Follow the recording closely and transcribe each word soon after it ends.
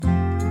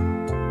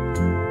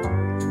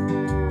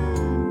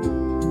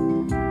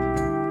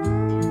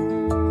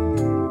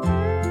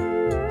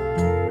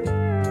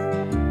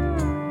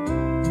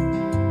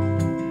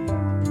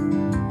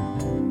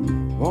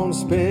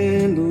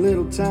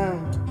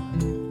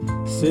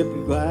time, sip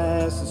a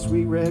glass of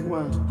sweet red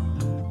wine.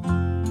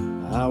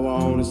 I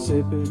wanna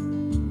sip it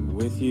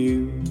with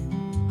you.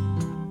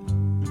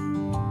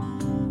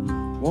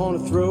 Wanna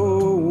throw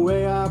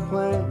away our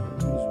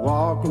plans,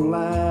 walk and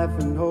laugh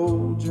and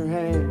hold your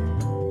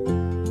hand.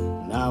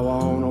 And I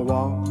wanna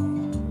walk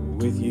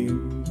with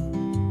you.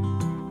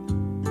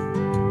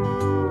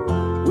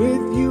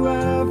 With you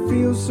I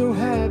feel so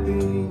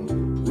happy,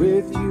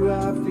 with you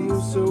I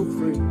feel so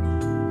free.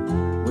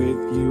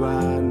 With you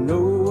I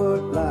know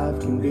what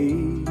life can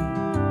be.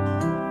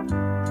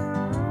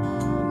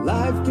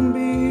 Life can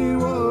be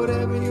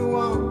whatever you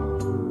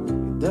want,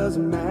 it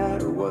doesn't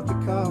matter what the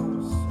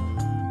cost.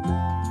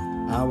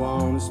 I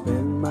want to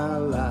spend my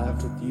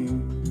life with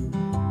you.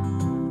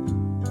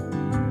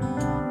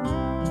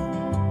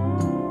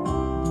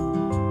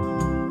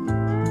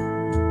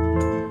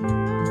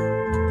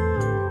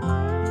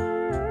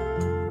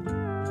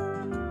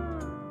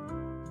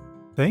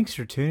 Thanks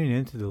for tuning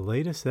in to the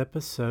latest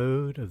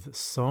episode of the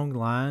Song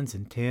Lines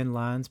and Tan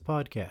Lines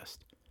podcast,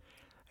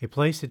 a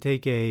place to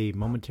take a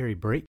momentary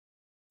break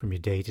from your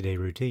day-to-day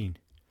routine.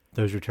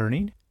 Those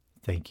returning,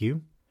 thank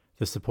you.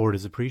 The support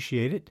is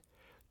appreciated.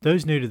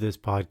 Those new to this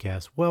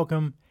podcast,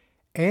 welcome.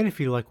 And if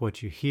you like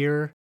what you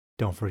hear,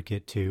 don't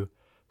forget to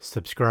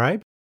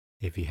subscribe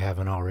if you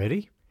haven't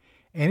already.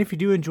 And if you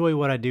do enjoy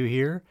what I do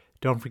here,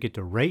 don't forget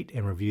to rate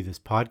and review this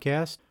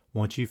podcast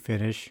once you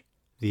finish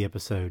the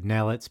episode.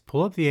 Now let's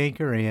pull up the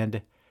anchor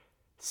and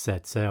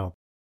set sail.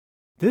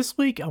 This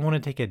week, I want to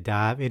take a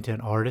dive into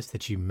an artist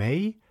that you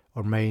may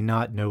or may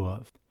not know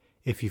of.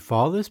 If you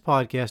follow this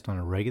podcast on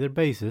a regular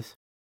basis,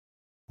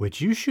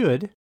 which you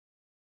should,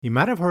 you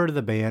might have heard of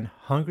the band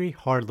Hungry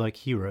Hard Luck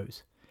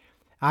Heroes.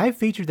 I have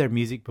featured their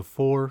music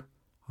before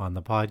on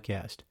the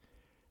podcast.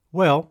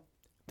 Well,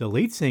 the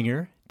lead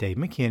singer, Dave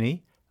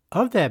McKinney,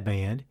 of that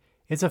band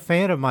is a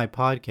fan of my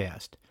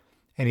podcast,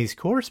 and he's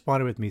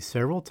corresponded with me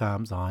several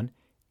times on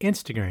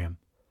Instagram.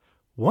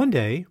 One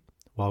day,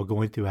 while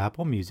going through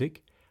Apple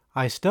Music,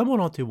 I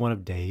stumbled onto one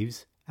of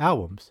Dave's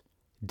albums,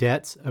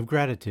 Debts of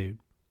Gratitude,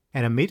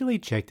 and immediately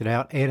checked it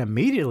out and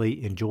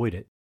immediately enjoyed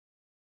it.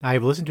 I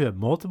have listened to it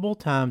multiple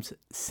times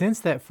since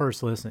that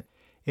first listen.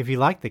 If you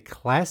like the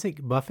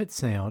classic Buffett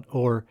sound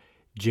or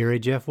Jerry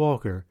Jeff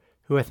Walker,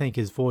 who I think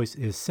his voice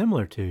is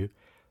similar to,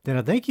 then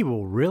I think you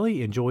will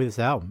really enjoy this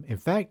album. In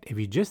fact, if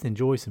you just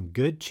enjoy some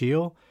good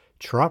chill,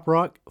 trop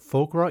rock,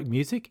 folk rock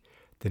music,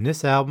 then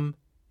this album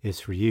is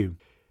for you.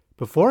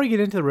 Before I get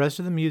into the rest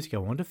of the music I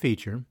want to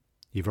feature,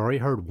 you've already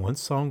heard one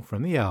song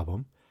from the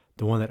album,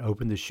 the one that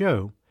opened the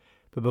show,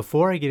 but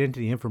before I get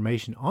into the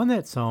information on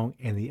that song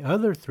and the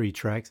other 3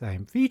 tracks I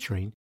am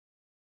featuring,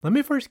 let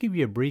me first give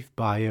you a brief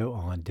bio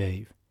on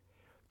Dave.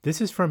 This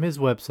is from his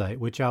website,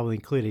 which I will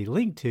include a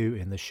link to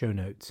in the show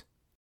notes.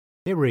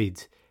 It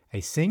reads,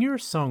 a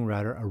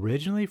singer-songwriter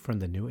originally from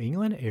the New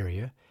England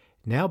area,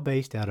 now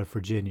based out of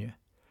Virginia.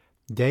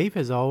 Dave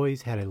has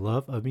always had a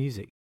love of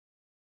music.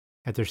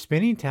 After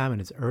spending time in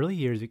his early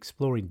years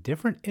exploring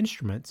different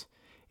instruments,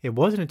 it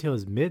wasn't until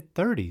his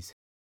mid-30s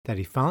that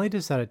he finally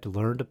decided to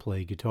learn to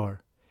play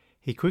guitar.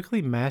 He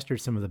quickly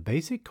mastered some of the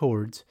basic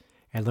chords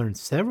and learned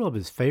several of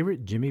his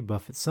favorite Jimmy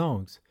Buffett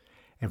songs,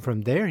 and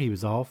from there he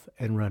was off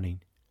and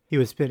running. He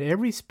would spend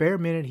every spare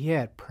minute he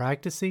had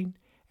practicing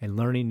and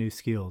learning new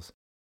skills,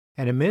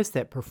 and admits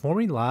that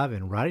performing live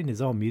and writing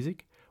his own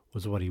music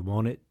was what he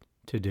wanted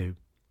to do.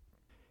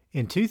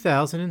 In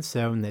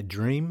 2007, that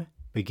dream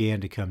began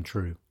to come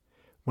true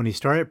when he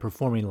started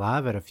performing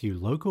live at a few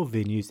local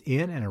venues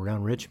in and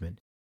around Richmond,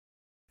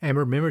 and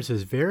remembers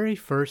his very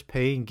first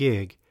paying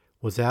gig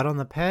was out on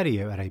the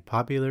patio at a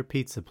popular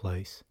pizza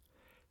place.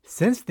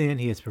 Since then,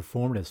 he has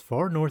performed as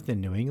far north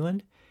in New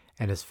England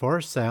and as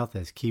far south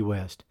as Key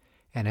West,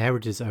 and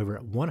averages over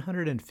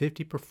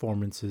 150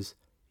 performances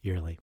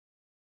yearly.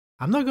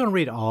 I'm not going to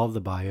read all of the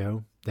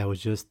bio, that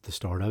was just the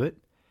start of it.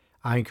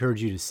 I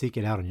encourage you to seek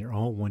it out on your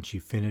own once you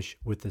finish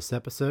with this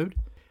episode.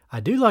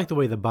 I do like the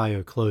way the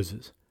bio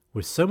closes,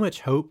 with so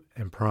much hope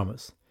and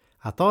promise.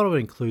 I thought I would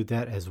include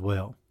that as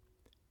well.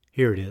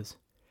 Here it is.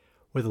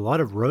 With a lot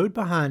of road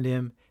behind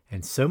him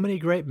and so many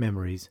great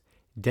memories,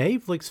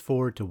 Dave looks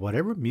forward to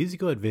whatever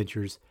musical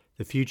adventures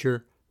the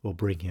future will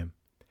bring him.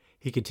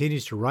 He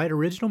continues to write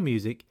original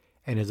music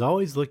and is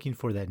always looking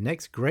for that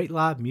next great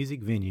live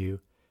music venue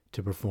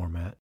to perform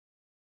at.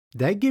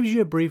 That gives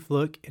you a brief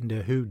look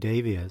into who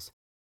Dave is.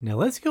 Now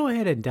let's go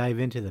ahead and dive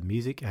into the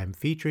music I'm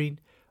featuring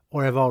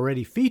or have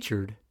already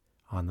featured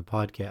on the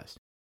podcast.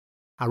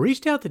 I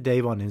reached out to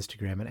Dave on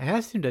Instagram and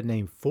asked him to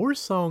name 4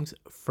 songs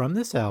from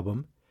this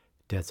album,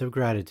 Debts of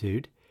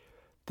Gratitude,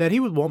 that he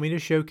would want me to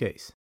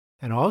showcase,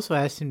 and I also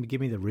asked him to give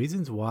me the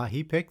reasons why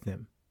he picked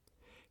them.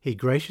 He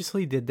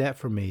graciously did that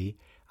for me.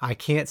 I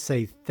can't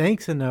say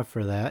thanks enough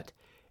for that.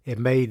 It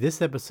made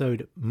this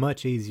episode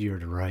much easier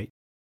to write.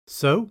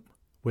 So,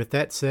 with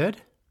that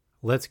said,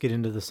 let's get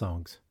into the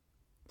songs.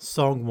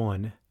 Song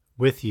 1,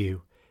 With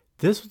You.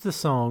 This was the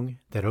song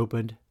that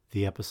opened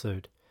the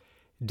episode.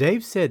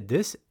 Dave said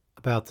this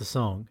about the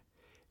song.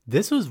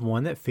 This was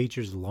one that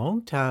features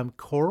longtime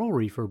Coral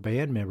Reefer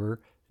band member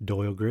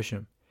Doyle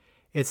Grisham.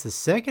 It's the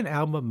second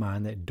album of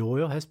mine that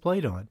Doyle has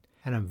played on,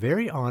 and I'm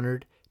very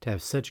honored to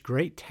have such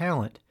great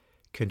talent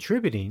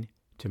contributing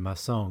to my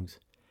songs.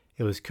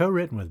 It was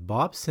co-written with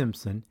Bob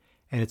Simpson,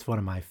 and it's one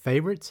of my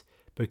favorites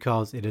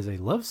because it is a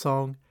love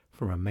song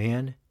from a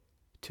man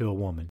to a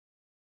woman.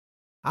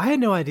 I had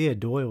no idea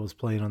Doyle was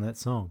playing on that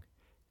song.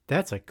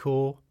 That's a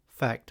cool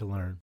fact to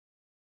learn.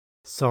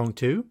 Song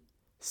 2,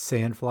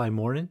 Sandfly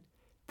Morning.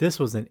 This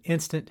was an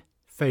instant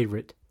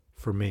favorite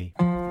for me.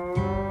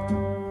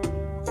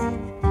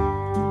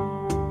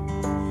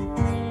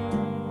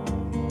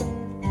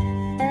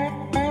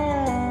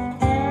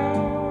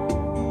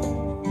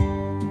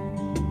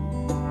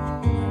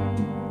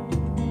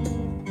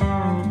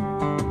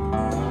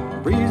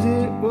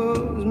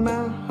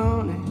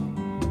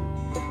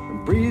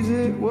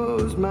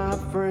 My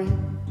friend,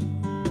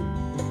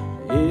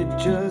 it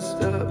just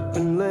up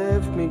and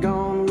left me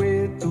gone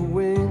with the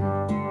wind.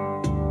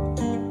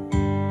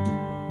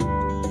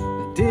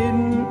 It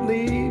didn't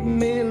leave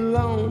me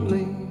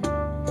lonely.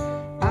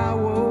 I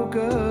woke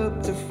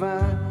up to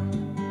find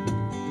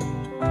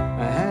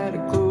I had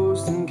a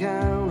close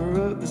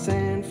encounter of the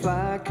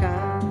sandfly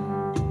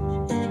kind,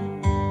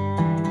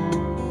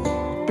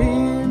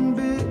 being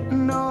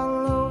bitten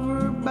all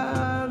over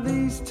by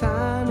these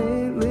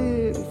tiny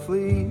little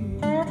fleas.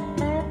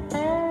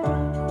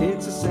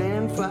 It's a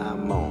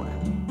sandfly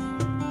morning.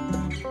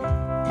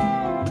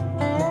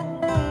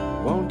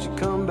 Won't you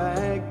come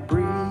back,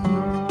 breathe?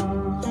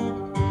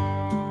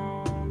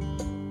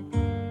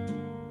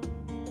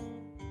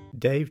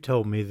 Dave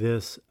told me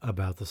this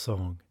about the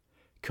song.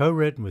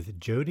 Co-written with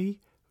Jody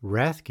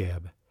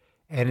Rathgeb,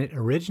 and it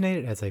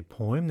originated as a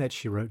poem that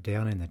she wrote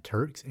down in the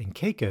Turks and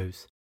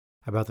Caicos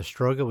about the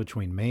struggle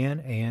between man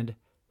and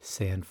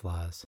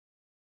sandflies,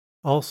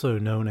 also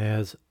known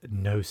as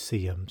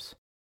no-see-ums.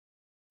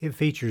 It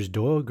features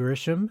Doyle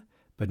Grisham,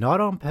 but not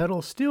on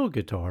pedal steel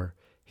guitar.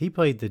 He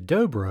played the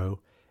dobro,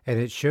 and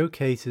it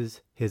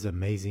showcases his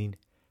amazing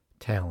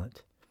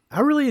talent. I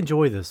really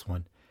enjoy this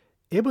one.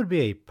 It would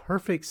be a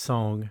perfect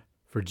song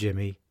for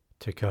Jimmy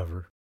to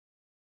cover.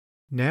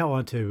 Now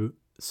on to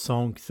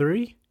Song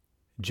 3,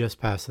 Just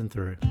Passing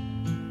Through.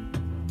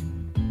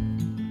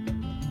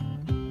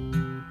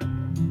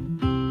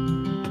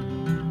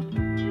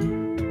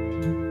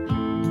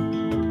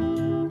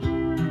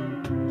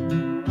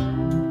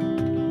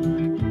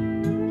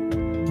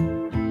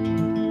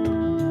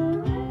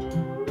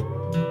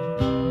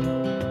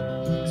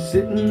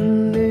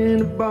 Sitting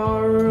in a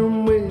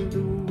barroom with a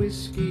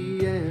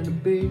whiskey and a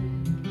beer.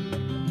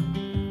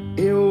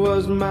 It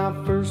was my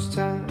first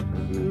time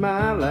and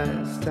my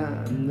last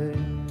time there.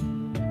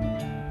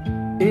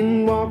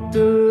 In walked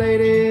a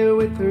lady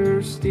with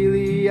her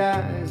steely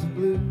eyes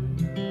blue.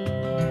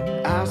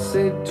 I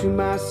said to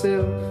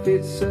myself,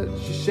 it's such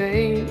a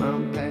shame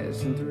I'm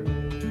passing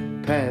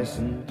through,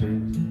 passing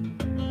through.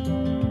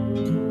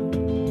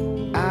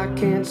 I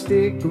can't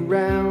stick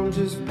around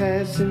just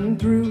passing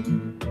through.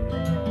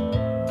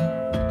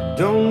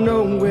 Don't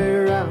know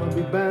where I'll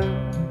be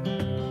bound.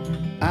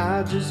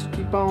 I just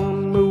keep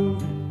on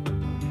moving.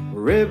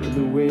 Wherever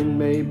the wind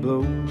may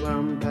blow,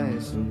 I'm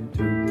passing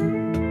through.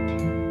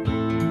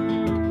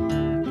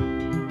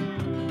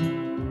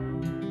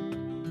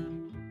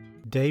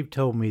 Dave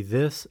told me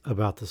this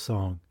about the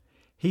song.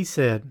 He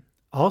said,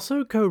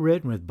 also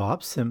co-written with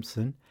Bob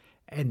Simpson,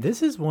 and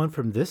this is one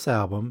from this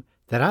album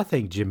that I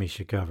think Jimmy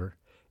should cover.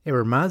 It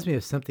reminds me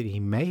of something he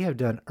may have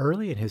done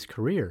early in his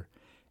career.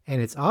 And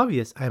it's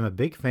obvious I'm a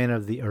big fan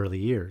of the early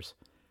years.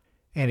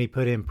 And he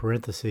put in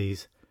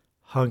parentheses,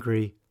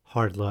 Hungry,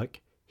 Hard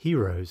Luck,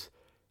 Heroes,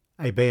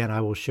 a band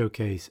I will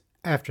showcase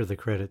after the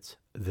credits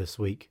this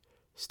week.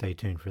 Stay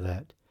tuned for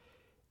that.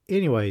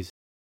 Anyways,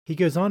 he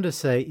goes on to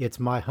say, it's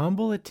my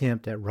humble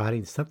attempt at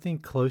writing something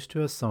close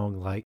to a song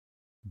like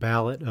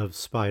Ballad of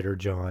Spider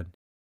John.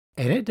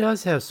 And it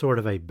does have sort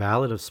of a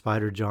Ballad of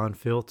Spider John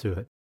feel to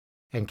it,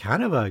 and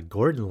kind of a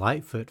Gordon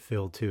Lightfoot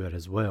feel to it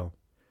as well.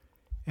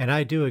 And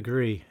I do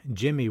agree,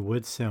 Jimmy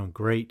would sound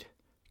great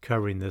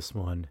covering this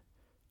one,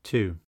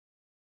 too.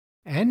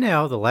 And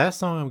now, the last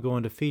song I'm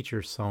going to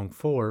feature, Song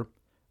 4,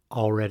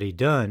 Already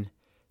Done.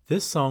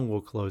 This song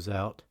will close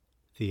out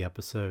the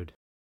episode.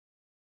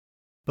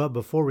 But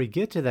before we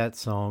get to that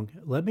song,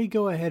 let me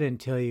go ahead and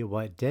tell you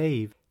what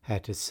Dave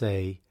had to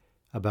say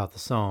about the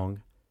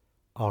song,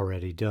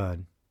 Already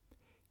Done.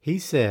 He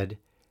said,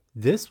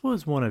 this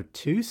was one of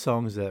 2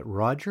 songs that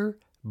Roger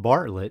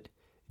Bartlett,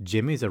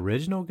 Jimmy's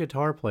original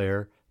guitar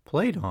player,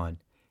 played on,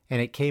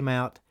 and it came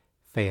out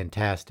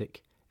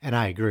fantastic. And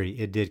I agree,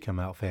 it did come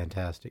out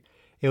fantastic.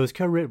 It was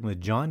co-written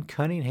with John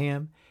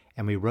Cunningham,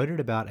 and we wrote it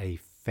about a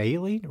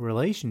failing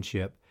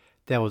relationship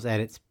that was at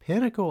its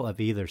pinnacle of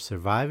either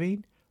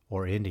surviving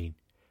or ending,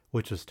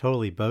 which was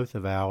totally both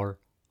of our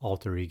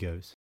alter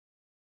egos.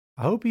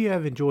 I hope you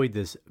have enjoyed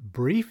this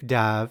brief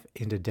dive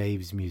into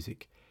Dave's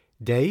music.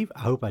 Dave,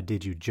 I hope I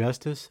did you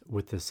justice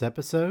with this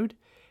episode.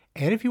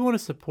 And if you want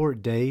to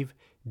support Dave,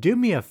 do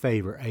me a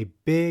favor, a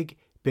big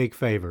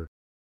favor.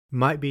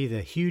 Might be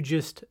the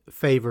hugest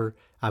favor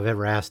I've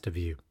ever asked of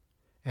you.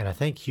 And I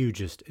think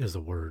hugest is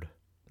a word,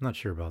 Not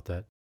sure about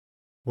that.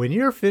 When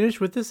you're finished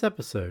with this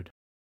episode,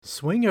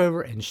 swing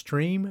over and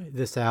stream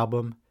this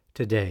album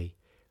today.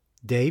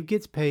 Dave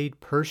gets paid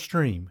per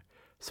stream,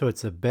 so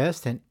it's the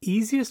best and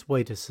easiest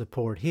way to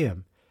support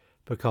him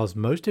because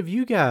most of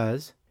you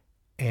guys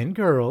and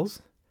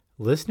girls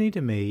listening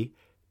to me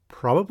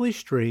probably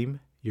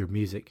stream your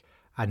music.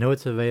 I know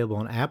it's available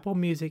on Apple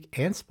Music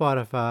and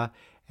Spotify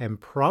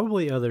and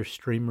probably other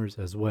streamers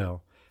as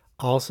well.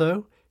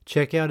 Also,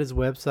 check out his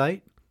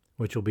website,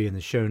 which will be in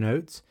the show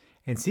notes,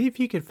 and see if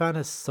you can find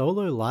a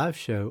solo live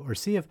show or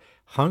see if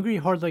Hungry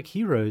Hard Luck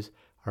Heroes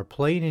are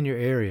playing in your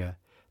area.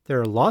 There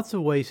are lots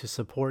of ways to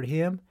support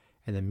him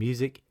and the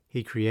music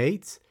he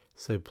creates,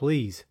 so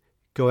please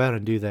go out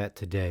and do that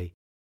today.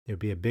 It would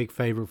be a big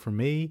favor for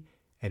me,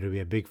 and it would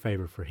be a big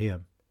favor for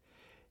him.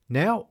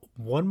 Now,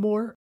 one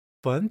more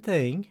fun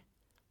thing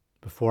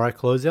before I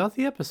close out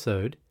the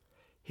episode.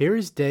 Here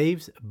is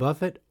Dave's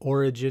Buffett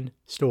origin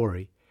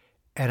story.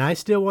 And I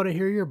still want to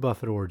hear your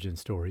Buffett origin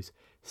stories.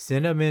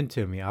 Send them in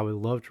to me. I would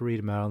love to read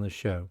them out on the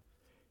show.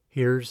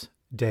 Here's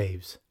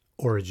Dave's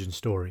origin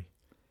story.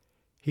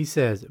 He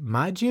says,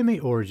 my Jimmy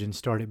origin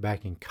started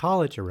back in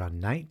college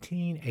around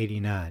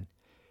 1989.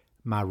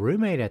 My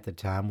roommate at the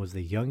time was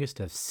the youngest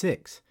of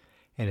 6,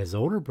 and his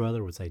older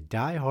brother was a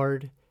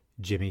die-hard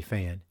Jimmy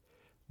fan.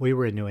 We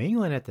were in New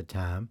England at the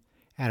time,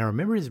 and I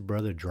remember his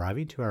brother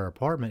driving to our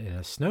apartment in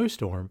a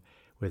snowstorm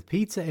with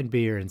pizza and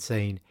beer and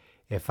saying,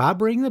 if I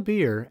bring the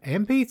beer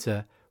and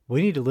pizza,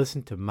 we need to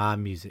listen to my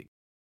music.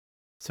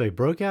 So he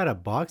broke out a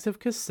box of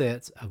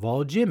cassettes of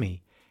all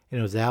Jimmy, and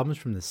it was albums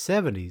from the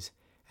 70s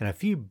and a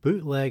few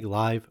bootleg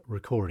live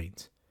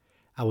recordings.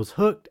 I was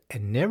hooked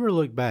and never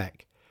looked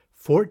back.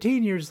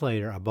 14 years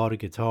later, I bought a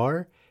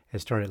guitar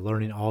and started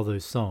learning all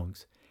those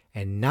songs.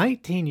 And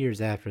 19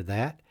 years after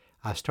that,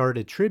 I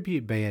started a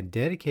tribute band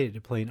dedicated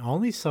to playing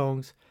only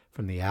songs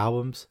from the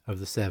albums of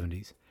the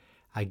 70s.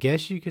 I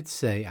guess you could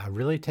say I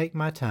really take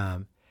my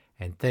time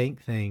and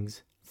think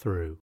things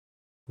through.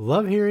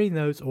 Love hearing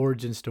those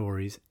origin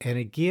stories. And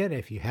again,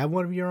 if you have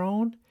one of your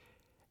own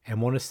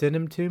and want to send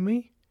them to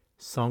me,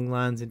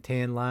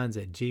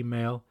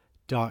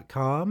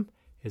 songlinesandtanlines@gmail.com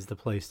is the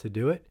place to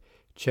do it.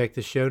 Check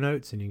the show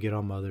notes and you can get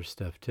all my other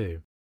stuff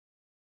too.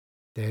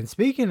 Then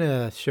speaking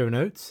of show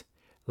notes,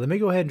 let me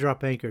go ahead and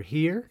drop anchor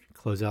here,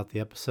 close out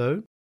the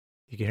episode.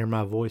 You can hear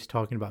my voice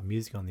talking about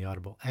music on the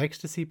Audible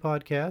Ecstasy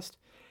podcast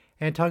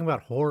and talking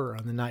about horror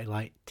on the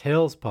Nightlight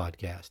Tales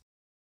podcast.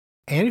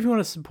 And if you want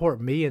to support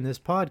me in this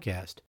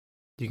podcast,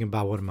 you can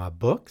buy one of my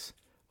books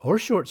or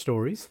short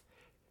stories,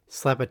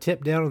 slap a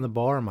tip down on the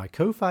bar on my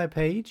Ko-Fi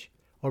page,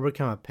 or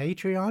become a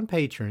Patreon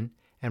patron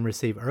and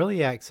receive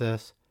early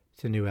access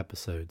to new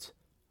episodes,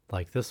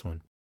 like this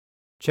one.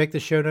 Check the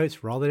show notes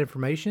for all that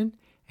information,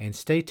 and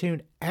stay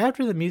tuned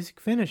after the music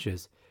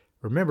finishes.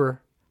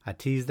 Remember, I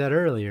teased that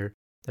earlier,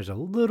 there's a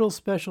little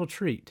special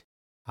treat.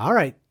 All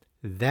right,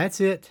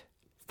 that's it.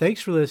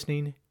 Thanks for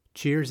listening.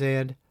 Cheers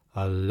and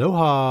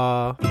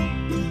aloha.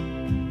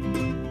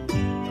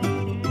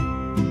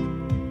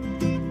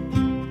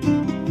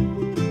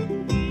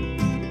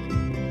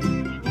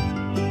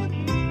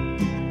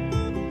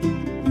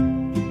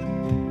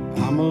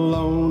 I'm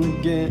alone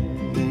again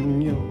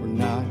and you're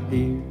not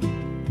here.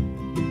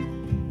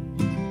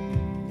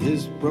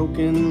 This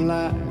broken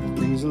life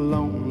brings a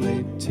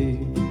lonely tear.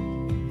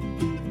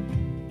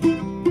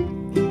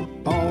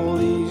 All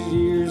these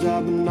years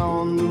I've been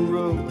on the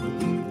road.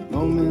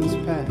 Moments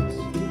pass,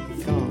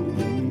 come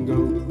and go.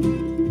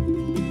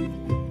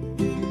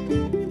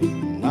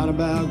 Not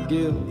about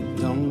guilt,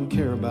 don't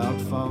care about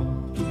fault.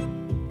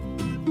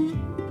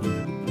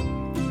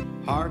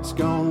 Heart's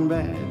gone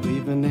bad,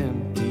 leave an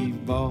empty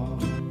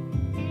vault.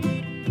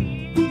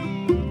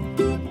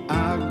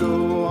 I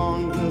go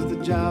on cause the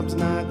job's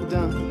not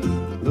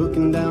done,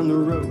 looking down the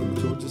road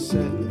towards the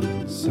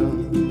setting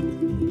sun.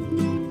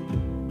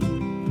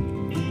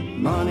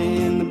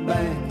 Money in the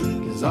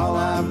bank is all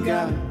I've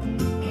got.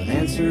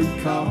 Answered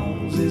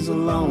calls is a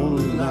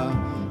lonely lot.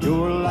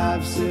 Your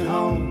life's at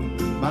home,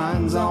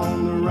 mine's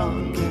on the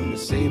run. Can we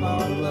save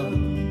our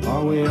love?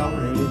 Are we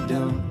already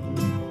done?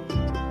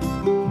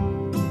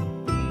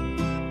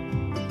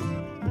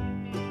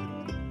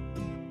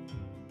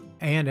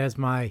 And as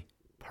my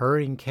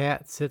purring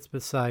cat sits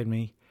beside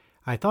me,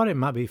 I thought it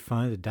might be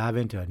fun to dive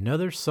into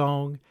another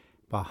song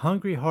by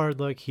Hungry Hard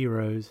Luck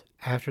Heroes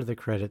after the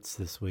credits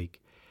this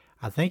week.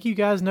 I think you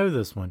guys know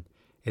this one.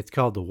 It's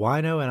called The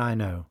Wino and I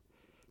Know.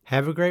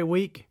 Have a great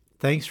week.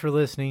 Thanks for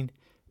listening.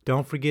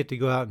 Don't forget to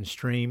go out and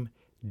stream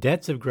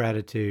Debts of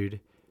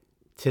Gratitude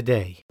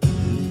today.